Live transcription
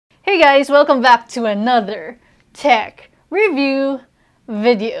guys, welcome back to another tech review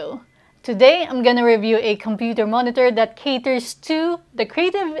video. Today I'm gonna review a computer monitor that caters to the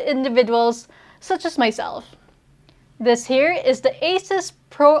creative individuals such as myself. This here is the ASUS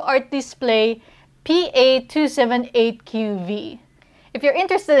ProArt display PA278QV. If you're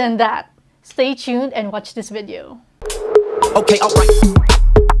interested in that, stay tuned and watch this video. Okay, alright.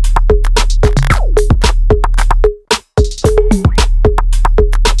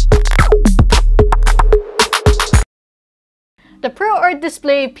 The ProArt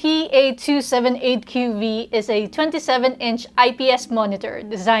display PA278QV is a 27-inch IPS monitor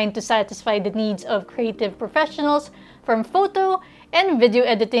designed to satisfy the needs of creative professionals from photo and video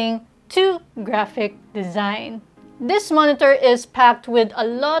editing to graphic design. This monitor is packed with a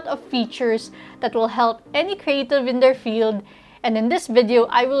lot of features that will help any creative in their field, and in this video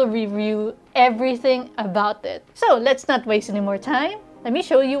I will review everything about it. So let's not waste any more time. Let me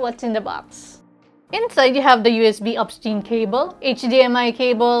show you what's in the box. Inside you have the USB upstream cable, HDMI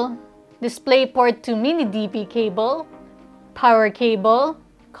cable, DisplayPort to mini DP cable, power cable,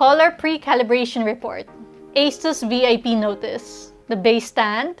 color pre-calibration report, ASUS VIP notice, the base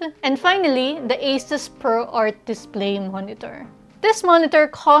stand, and finally the ASUS ProArt display monitor. This monitor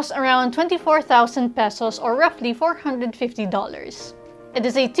costs around 24,000 pesos or roughly $450. It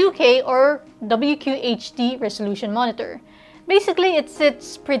is a 2K or WQHD resolution monitor. Basically, it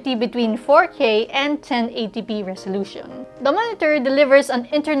sits pretty between 4K and 1080p resolution. The monitor delivers an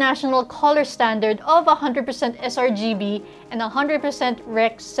international color standard of 100% sRGB and 100%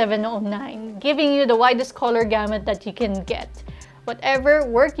 Rec 709, giving you the widest color gamut that you can get. Whatever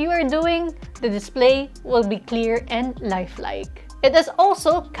work you are doing, the display will be clear and lifelike. It is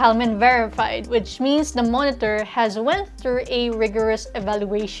also Calman verified, which means the monitor has went through a rigorous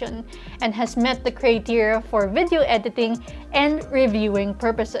evaluation and has met the criteria for video editing and reviewing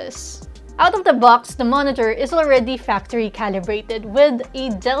purposes. Out of the box, the monitor is already factory calibrated with a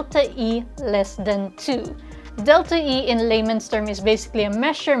delta E less than 2. Delta E in layman's term is basically a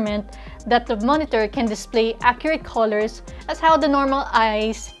measurement that the monitor can display accurate colors as how the normal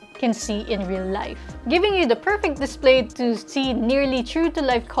eyes can see in real life, giving you the perfect display to see nearly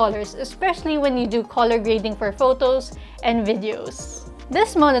true-to-life colors, especially when you do color grading for photos and videos.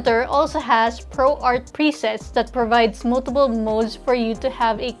 This monitor also has ProArt presets that provides multiple modes for you to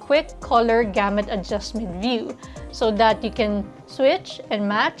have a quick color gamut adjustment view so that you can switch and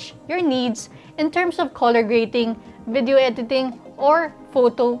match your needs in terms of color grading, video editing, or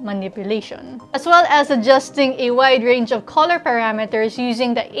photo manipulation, as well as adjusting a wide range of color parameters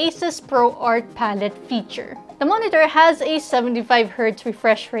using the ASUS ProArt palette feature. The monitor has a 75Hz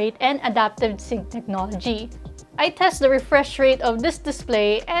refresh rate and adaptive sync technology. I test the refresh rate of this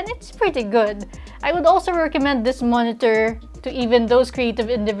display and it's pretty good. I would also recommend this monitor to even those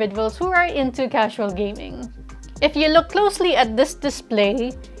creative individuals who are into casual gaming. If you look closely at this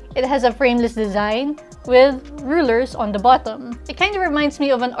display, it has a frameless design with rulers on the bottom. It kind of reminds me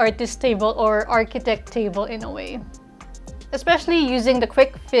of an artist table or architect table in a way, especially using the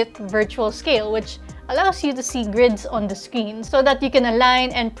quick fit virtual scale, which allows you to see grids on the screen so that you can align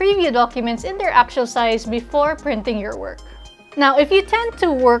and preview documents in their actual size before printing your work. Now, if you tend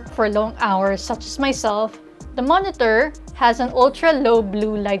to work for long hours, such as myself, the monitor has an ultra-low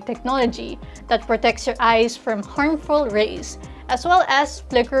blue light technology that protects your eyes from harmful rays, as well as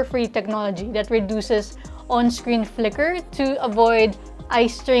flicker-free technology that reduces on-screen flicker to avoid eye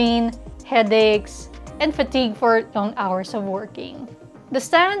strain, headaches, and fatigue for long hours of working. The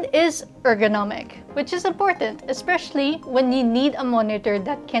stand is ergonomic, which is important, especially when you need a monitor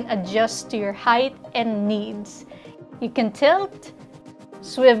that can adjust to your height and needs. You can tilt,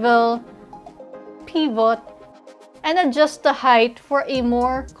 swivel, pivot, and adjust the height for a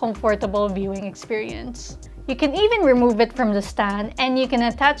more comfortable viewing experience. You can even remove it from the stand and you can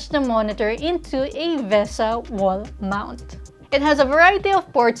attach the monitor into a VESA wall mount. It has a variety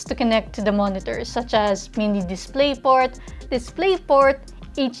of ports to connect to the monitor, such as mini DisplayPort,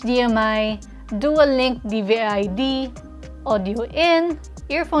 HDMI, dual link DVI-D, audio in,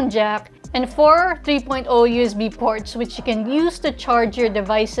 earphone jack, and 4 3.0 USB ports which you can use to charge your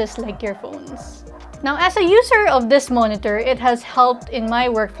devices like your phones. Now, as a user of this monitor, it has helped in my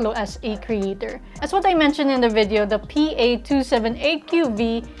workflow as a creator. As what I mentioned in the video, the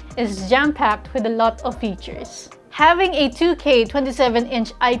PA278QV is jam-packed with a lot of features. Having a 2K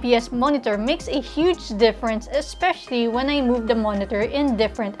 27-inch IPS monitor makes a huge difference, especially when I move the monitor in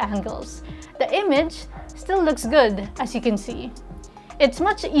different angles. The image still looks good, as you can see. It's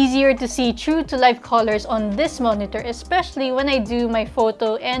much easier to see true-to-life colors on this monitor, especially when I do my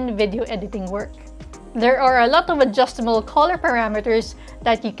photo and video editing work. There are a lot of adjustable color parameters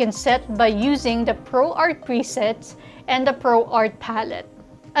that you can set by using the ProArt presets and the ProArt palette,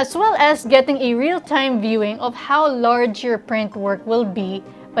 as well as getting a real-time viewing of how large your print work will be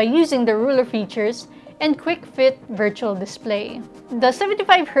by using the ruler features and quick fit virtual display. The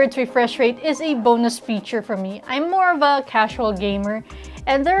 75Hz refresh rate is a bonus feature for me. I'm more of a casual gamer,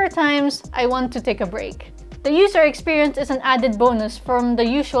 and there are times I want to take a break. The user experience is an added bonus from the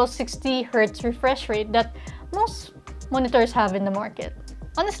usual 60Hz refresh rate that most monitors have in the market.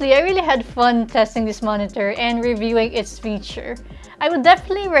 Honestly, I really had fun testing this monitor and reviewing its feature. I would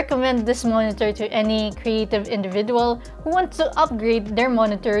definitely recommend this monitor to any creative individual who wants to upgrade their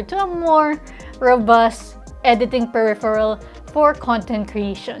monitor to a more robust editing peripheral for content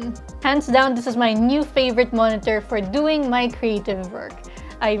creation. Hands down, this is my new favorite monitor for doing my creative work.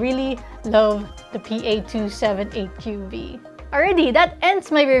 I really love the PA278QV. Alrighty, that ends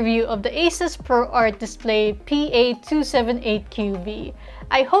my review of the ASUS ProArt display PA278QV.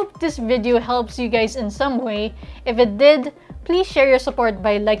 I hope this video helps you guys in some way. If it did, please share your support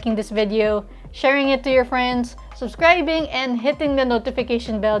by liking this video, sharing it to your friends, subscribing, and hitting the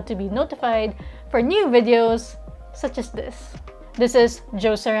notification bell to be notified for new videos such as this. This is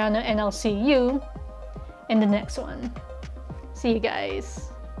Serrano, and I'll see you in the next one. See you guys.